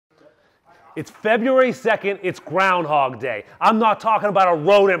It's February 2nd, it's Groundhog Day. I'm not talking about a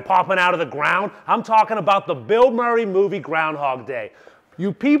rodent popping out of the ground. I'm talking about the Bill Murray movie Groundhog Day.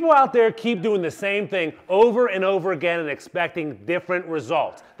 You people out there keep doing the same thing over and over again and expecting different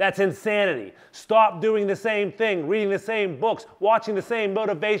results. That's insanity. Stop doing the same thing, reading the same books, watching the same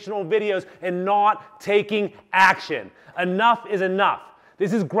motivational videos, and not taking action. Enough is enough.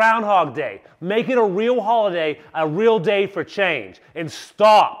 This is Groundhog Day. Make it a real holiday, a real day for change. And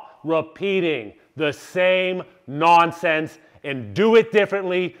stop repeating the same nonsense and do it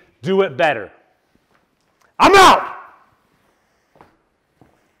differently, do it better. I'm out!